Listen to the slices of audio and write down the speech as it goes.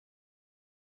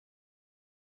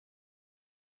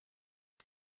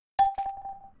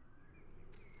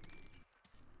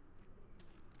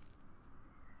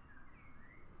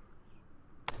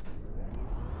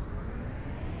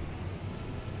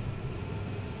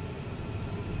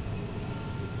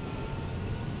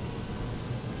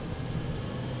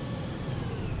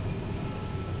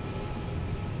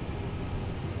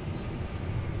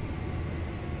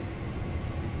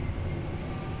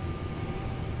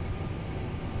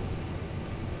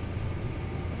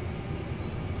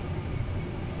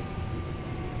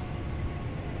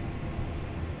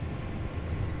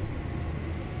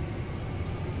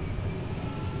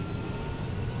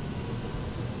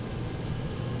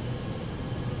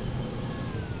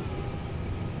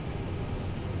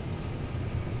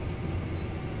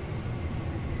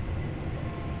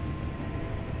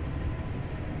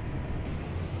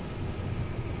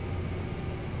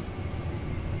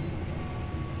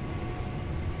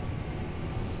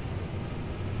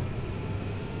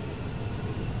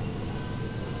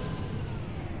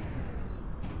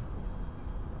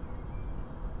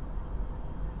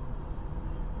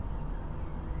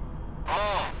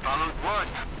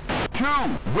2,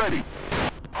 ready.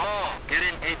 All, get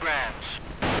in Abrams.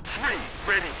 3,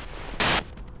 ready.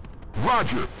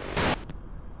 Roger.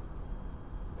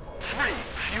 3,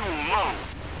 fuel low.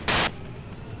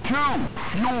 2,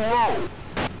 fuel low.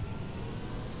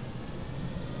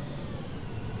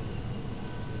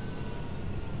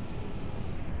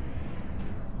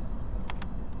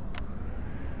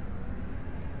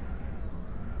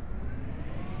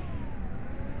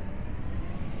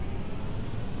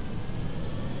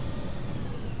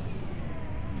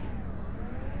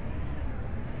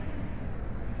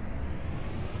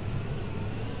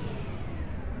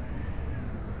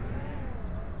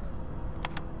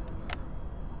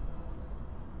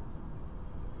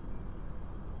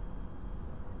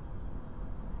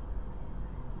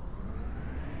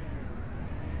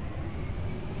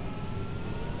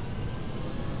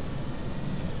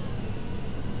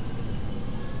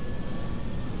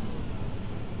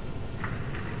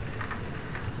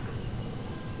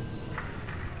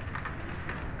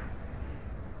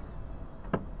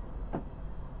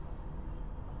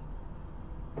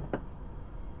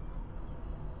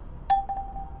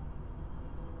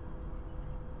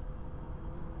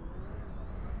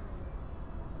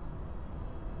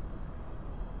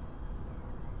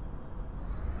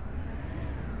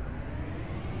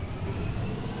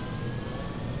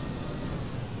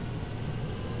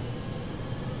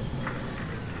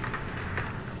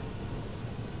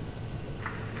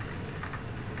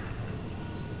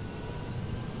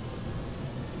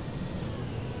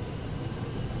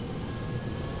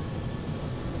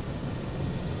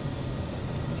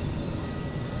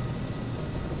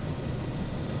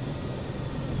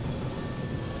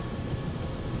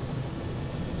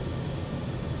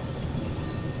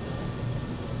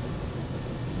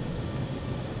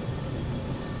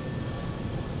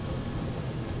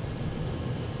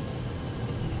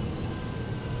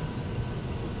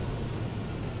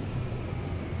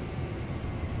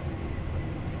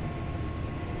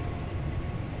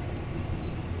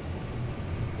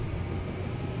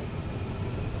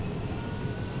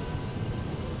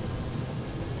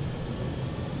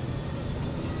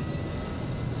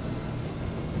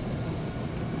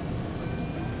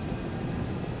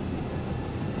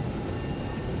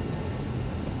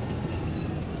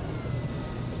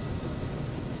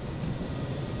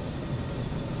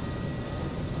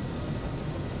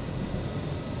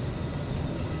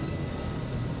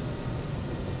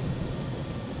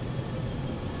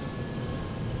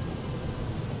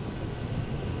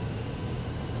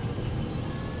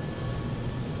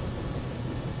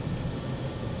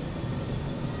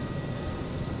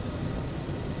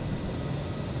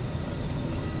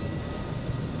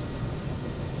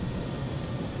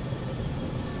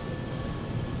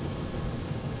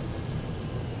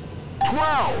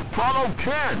 Follow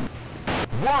 10.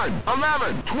 1,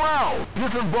 11, 12,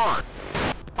 disembark.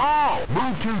 All,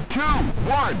 move to 2,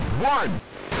 1, 1.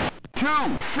 2,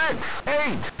 6,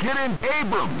 8, get in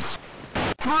Abrams.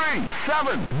 3,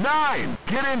 7, 9,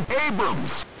 get in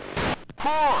Abrams.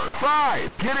 4,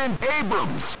 5, get in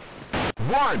Abrams.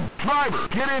 1, driver,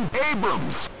 get in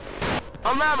Abrams.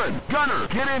 11, gunner,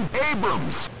 get in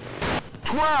Abrams.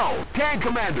 12, tank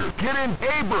commander, get in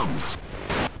Abrams.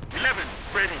 11,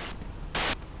 ready.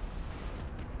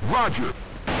 Roger.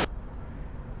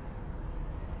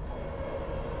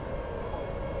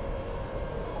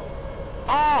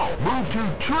 All, move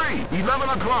to tree, 11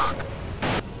 o'clock.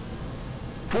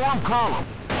 Form column.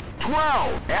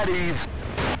 12, at ease.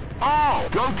 All,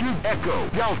 go to Echo,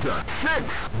 Delta, 6,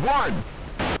 1.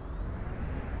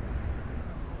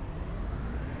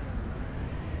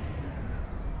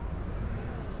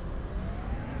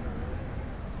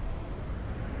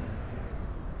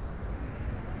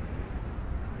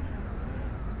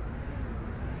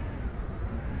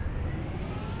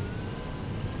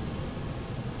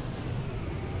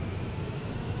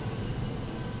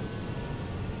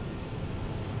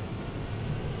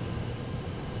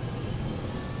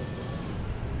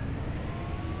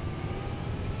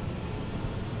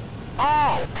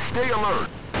 All, stay alert.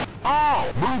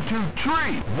 All, move to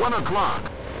tree, 1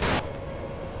 o'clock.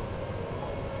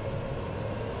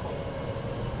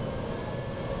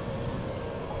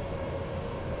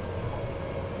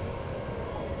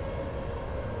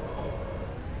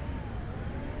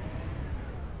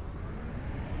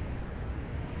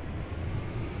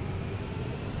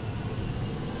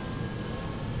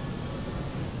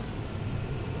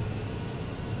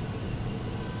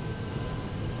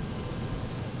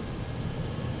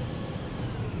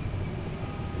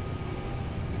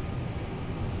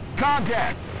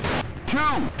 Contact. 2,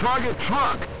 target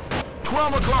truck.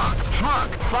 12 o'clock, truck,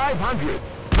 500.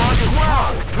 Target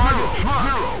 12, target truck,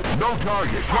 0, no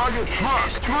target, target truck,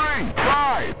 3,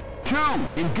 5, 2,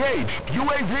 engage,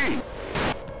 UAV,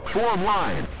 form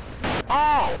line,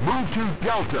 all, move to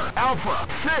Delta, Alpha,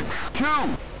 6, 2,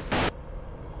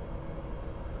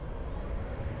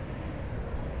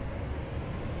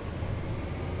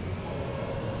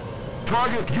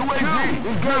 target UAV,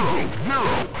 engaging,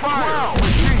 0, fire,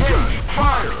 machine gun,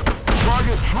 fire,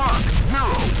 target truck, 0,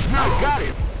 0, I got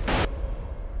it.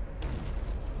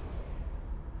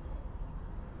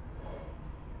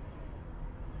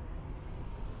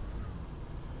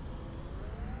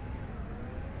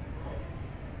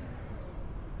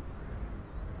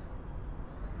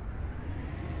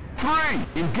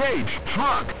 Engage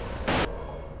truck.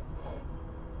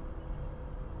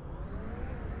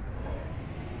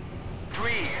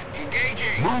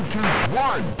 Engaging. Move to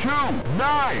 1, 2,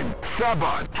 9,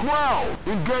 7, 12.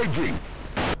 Engaging.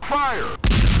 Fire.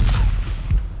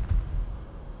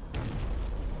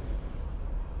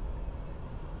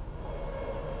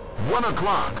 One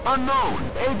o'clock. Unknown.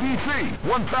 ABC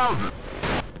 1000.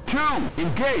 2.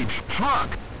 Engage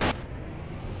truck.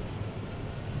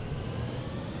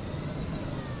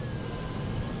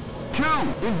 2,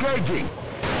 engaging.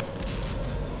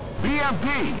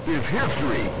 BMP is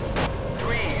history.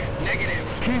 3, negative.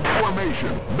 Keep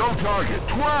formation. No target.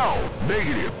 12,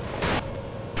 negative.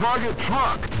 Target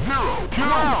truck, 0,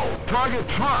 12. Target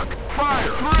truck, fire.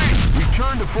 3,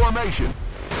 return to formation.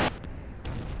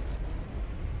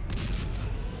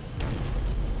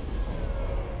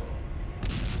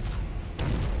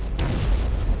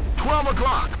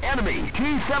 O'clock. Enemy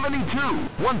T-72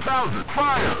 1000.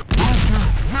 Fire. Move to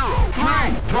 0, 3.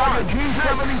 Target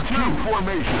T-72. Keep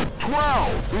formation.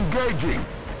 12. Engaging.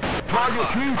 Target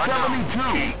T-72.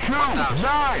 2.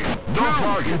 9. No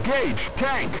target. Engage.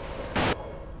 Tank.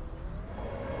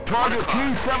 Target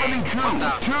T-72.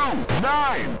 2.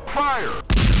 9. Fire.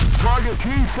 Target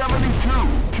T-72.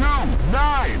 2.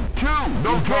 9. 2.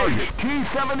 No target.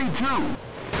 T-72.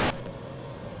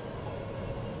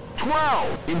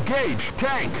 12, engage,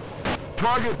 tank.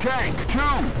 Target tank, 2,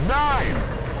 9.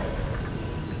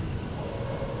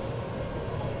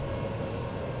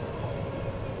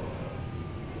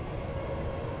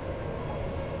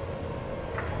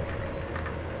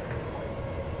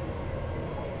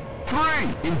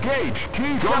 Engage,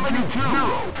 T-72,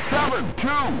 0, 7, 2,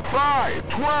 5,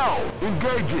 12,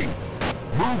 engaging.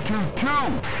 Move to 2,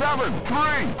 7,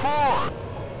 3, 4.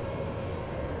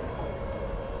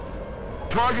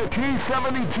 Target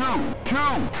T-72, 2,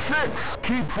 6,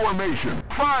 keep formation,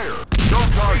 fire, no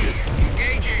target.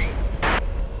 Engaging.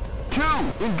 2,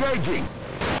 engaging.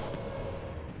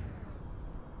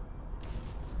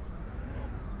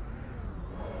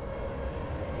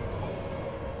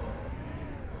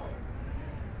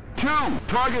 2,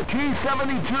 target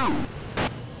T-72.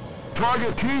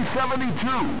 Target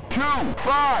T-72, 2,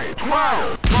 5,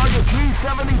 12, target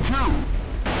T-72.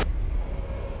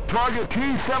 Target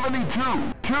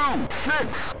T-72, 2,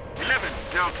 6. 11,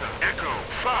 Delta, Echo,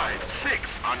 5, 6,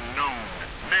 unknown,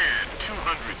 man,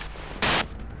 200.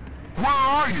 Where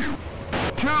are you?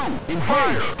 2,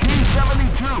 engage,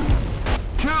 T-72.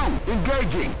 2,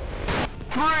 engaging.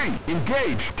 3,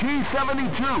 engage,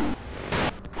 T-72.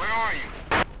 Where are you?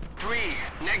 3,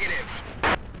 negative.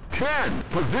 10,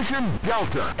 position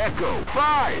Delta, Echo,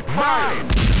 5, 9.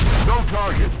 No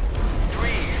target. 3,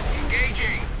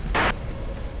 engaging.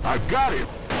 I've got it.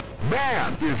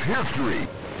 Man is history.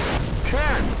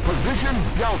 10, position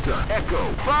Delta,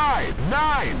 Echo, 5,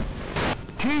 9.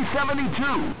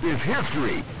 T-72 is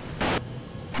history.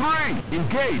 3,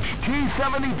 engage,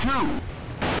 T-72.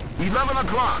 11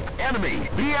 o'clock, enemy,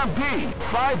 BMP,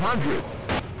 500.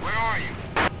 Where are you?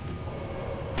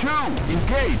 2,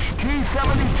 engage,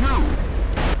 T-72.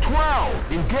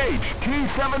 12, engage,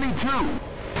 T-72.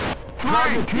 3,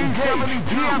 T-72,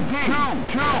 BMP,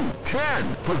 2,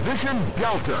 10, position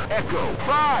Delta, Echo,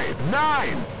 5,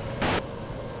 9.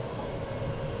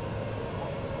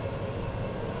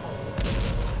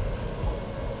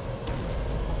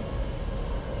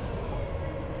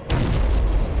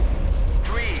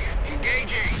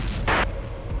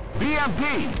 BMP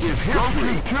is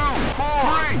history. 2, 4,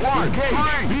 3, engage.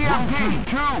 BMP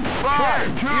 2,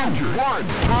 5, 2, 1.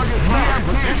 Target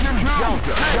BMP position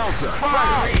Delta,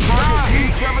 5, target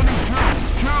T-72,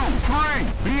 2, 3.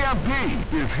 BMP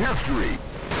is history.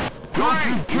 Go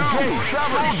to 2, 7,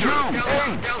 2,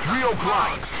 8, 3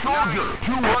 o'clock. Soldier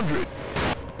 200.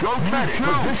 Go to 2,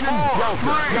 4,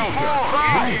 3,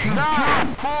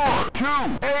 9, 4, 2,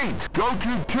 8. Go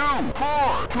to 2,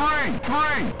 4, 3,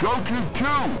 3. Go to 2,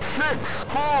 6,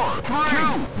 4, 3.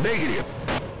 2, negative.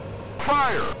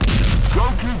 Fire. Go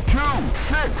to 2,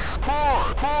 6,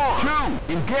 4, 4,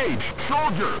 2. Engage,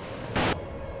 soldier.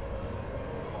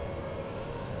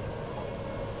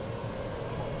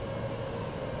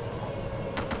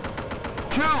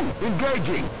 2,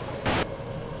 engaging.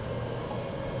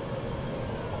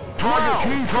 Target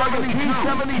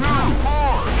T-72,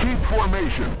 4. Keep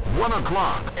formation, 1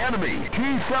 o'clock. Enemy,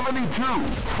 T-72,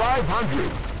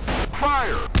 500.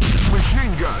 Fire.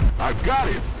 Machine gun, I've got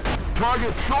it.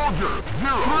 Target soldier,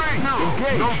 0, 3.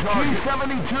 Engage, no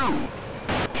T-72.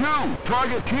 2,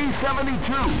 target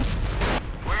T-72.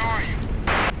 Where are you?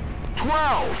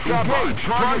 12, engage,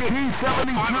 target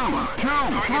T-72. 2,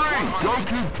 3, go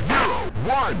to 0,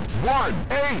 1, 1,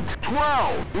 8,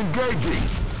 12. Engaging.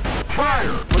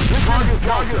 Fire! Target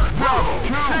Bravo!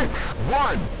 2, 6,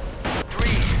 1. 3,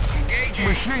 engaging.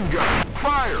 Machine gun!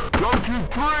 Fire! Go to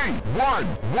 3, 1,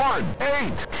 1,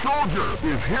 8. Soldier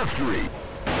is history.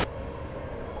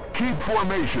 Keep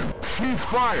formation. Cease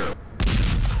fire.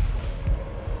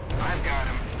 I've got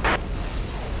him.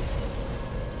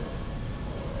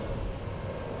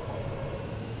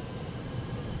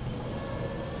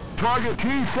 Target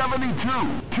T-72.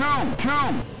 2, 2.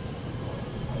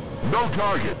 No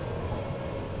target.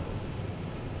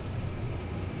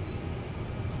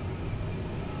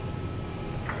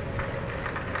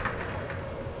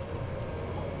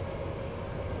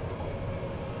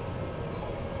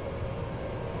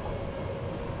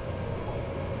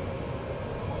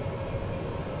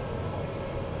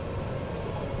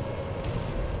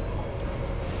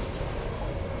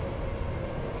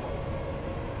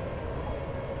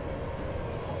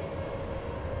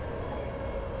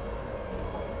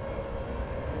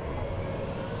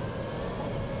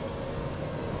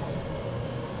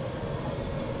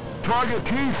 Target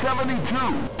T-72,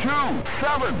 2,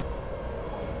 7.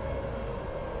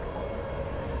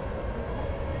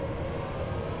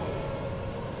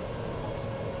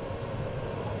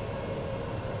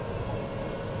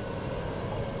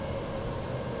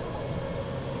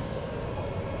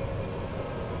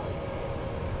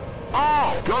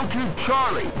 All go to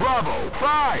Charlie, Bravo,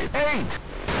 5, 8.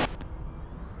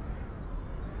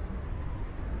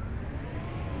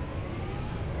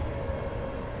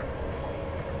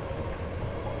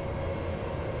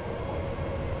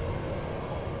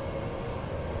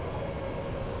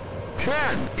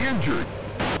 Injured.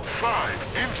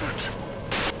 5 injured.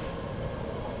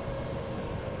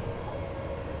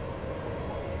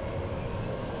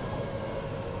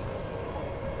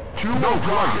 2 no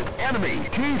target. Enemy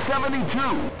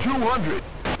T-72, 200.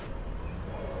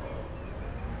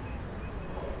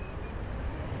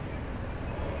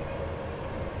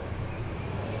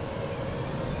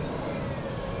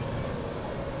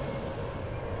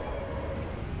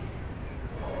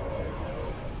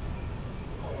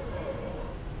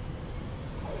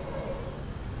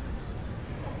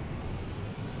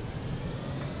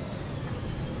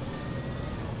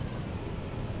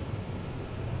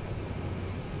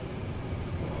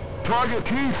 Target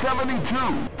T-72,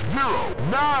 0,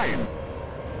 9.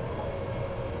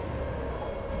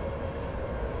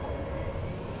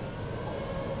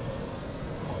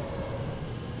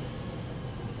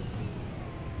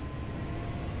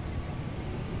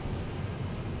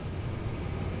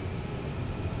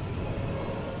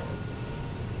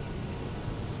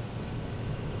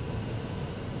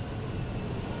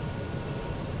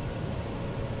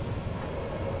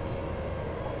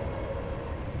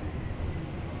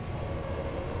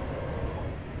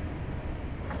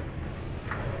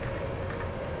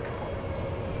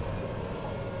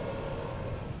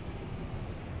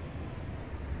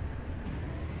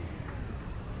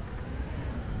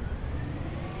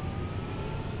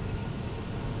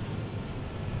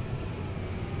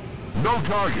 No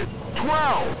target.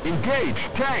 12. Engage.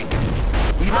 Tank.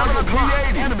 11 o'clock.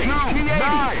 Enemy.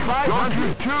 T-80.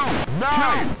 500. 2.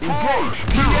 9. Engage.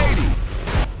 T-80.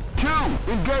 2.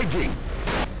 Engaging.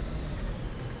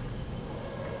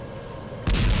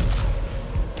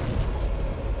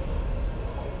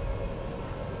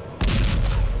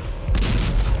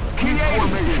 Keep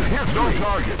formation. No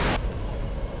target.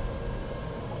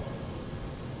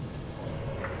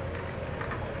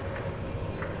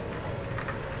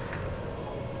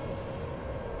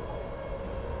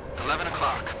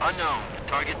 Unknown.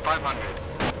 Target 500.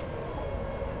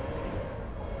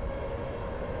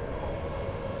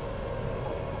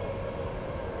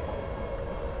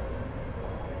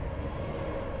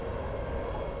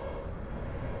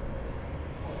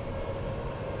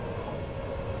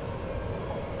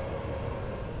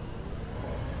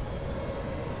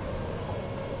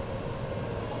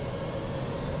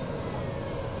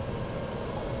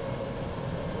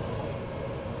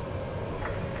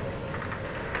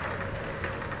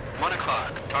 1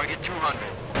 o'clock. Target 200.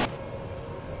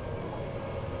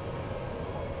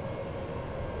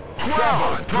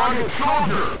 12, target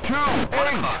soldier, 2,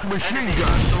 8, machine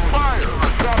gun, fire,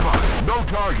 7, no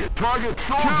target, target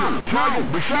soldier, 2,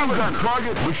 machine gunner,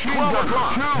 target machine gunner,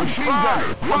 2, machine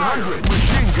gunner, 100,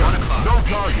 machine gun, no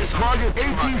target, target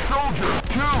 18 soldier,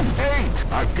 2, 8,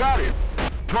 I got it,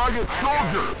 target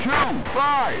soldier, 2,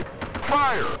 5,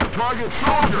 fire, target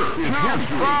soldier, 2,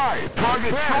 5,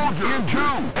 target soldier, 2,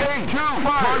 8, 2,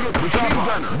 target machine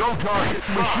gunner, no target,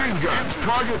 machine gun,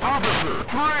 target officer,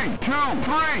 3, 2,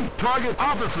 3, target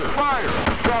officer, fire,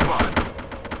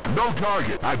 7, no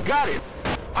target, I got it,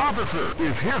 officer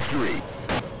is history,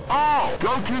 all,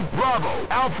 go to Bravo,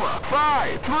 Alpha,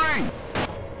 5, 3,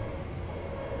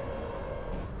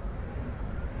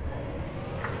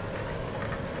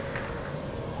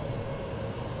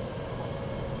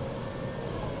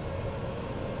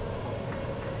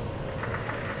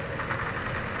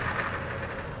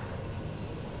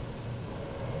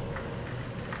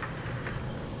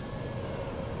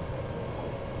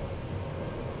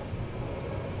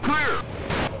 clear.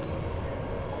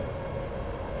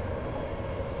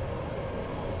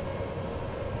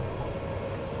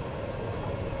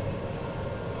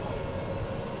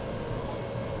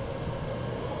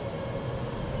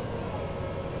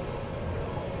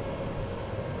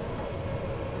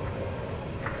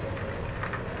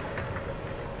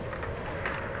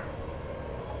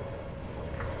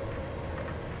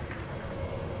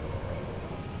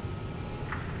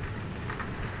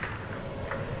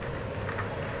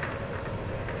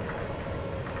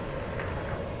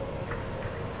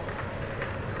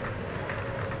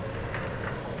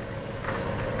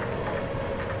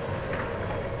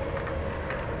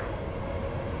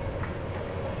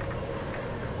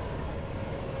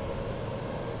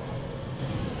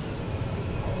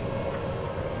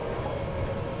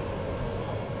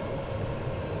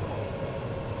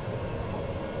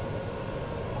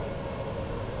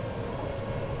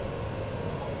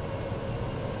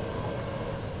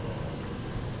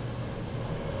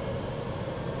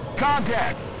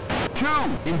 Contact! 2,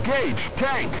 engage,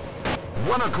 tank!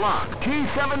 1 o'clock,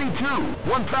 T-72,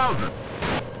 1000!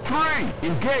 3,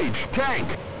 engage,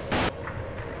 tank!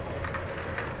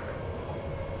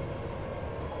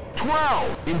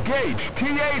 12, engage,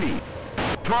 T-80!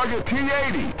 Target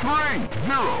T-80, 3,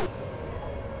 0!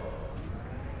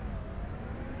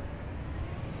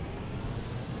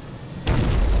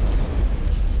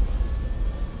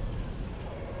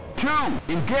 2,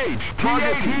 engage,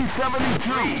 target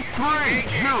T-72, 3,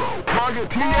 0, target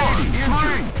T-80,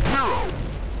 3, 0,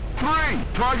 3,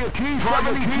 target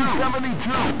T-72,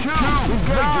 2,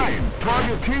 9,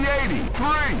 target T-80,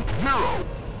 3, 0.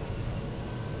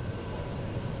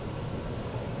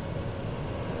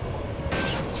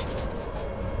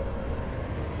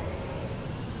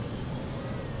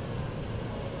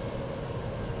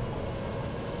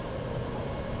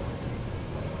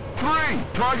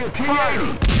 Target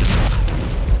T-80.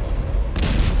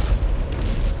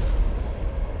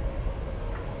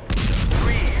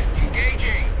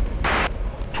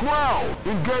 12,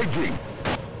 engaging.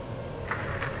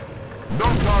 No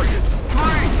target. 3,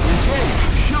 engage.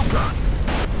 Shuka.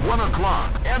 1 o'clock.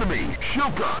 Enemy.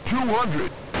 Shuka.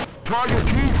 200. Target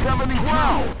T-72.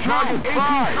 12. Target 18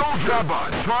 soldier. 7.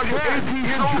 Target 18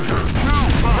 soldier.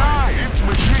 2, 9.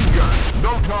 Machine gun.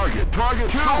 No target.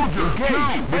 Target soldier.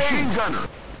 Engage. Machine gunner.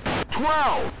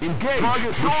 12, engage,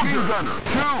 target machine gunner,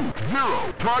 2,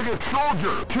 0, target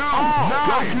soldier, 2,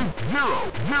 9,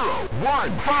 0, 0,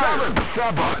 1, 7,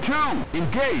 7, 2,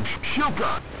 engage,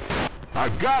 Shuka. I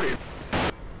got it.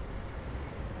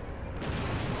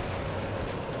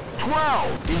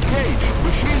 12, engage,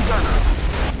 machine gunner.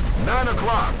 9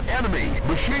 o'clock, enemy,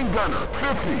 machine gunner,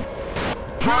 50.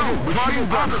 Target machine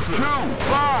gunner, 2,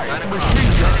 5,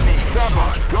 machine gun,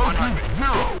 7, go to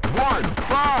 0, 1,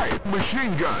 5,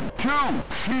 machine gun, 2,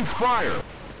 cease fire,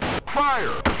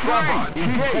 fire, 7,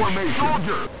 engage, formation,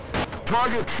 soldier,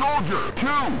 target soldier, 2,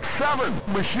 7,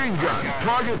 machine gun,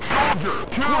 target soldier,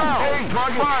 2, 8,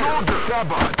 target fire, soldier,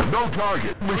 7, no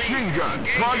target, machine gun,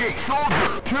 target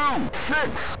soldier, 2, 6,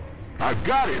 I've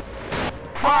got it,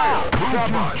 fire, move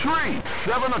to tree,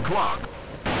 7 o'clock.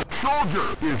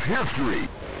 Soldier is history.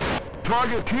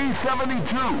 Target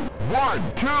T-72,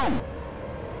 1, 2.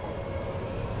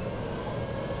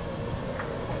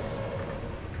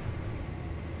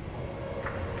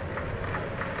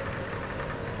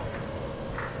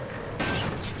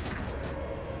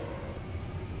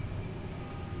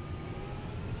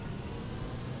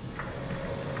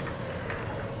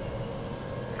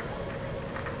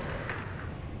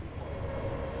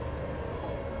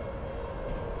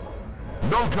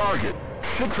 No target.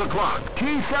 6 o'clock.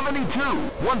 T-72,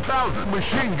 1000.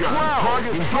 Machine gun. 12.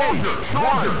 Target engaged.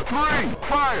 Soldier. 3.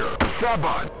 Fire.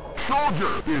 Sabot.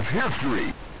 Soldier is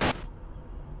history.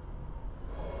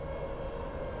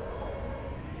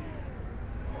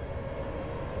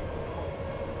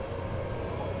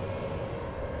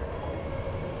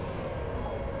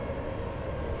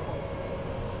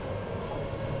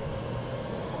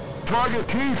 Target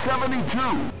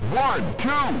T-72, 1,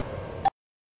 2.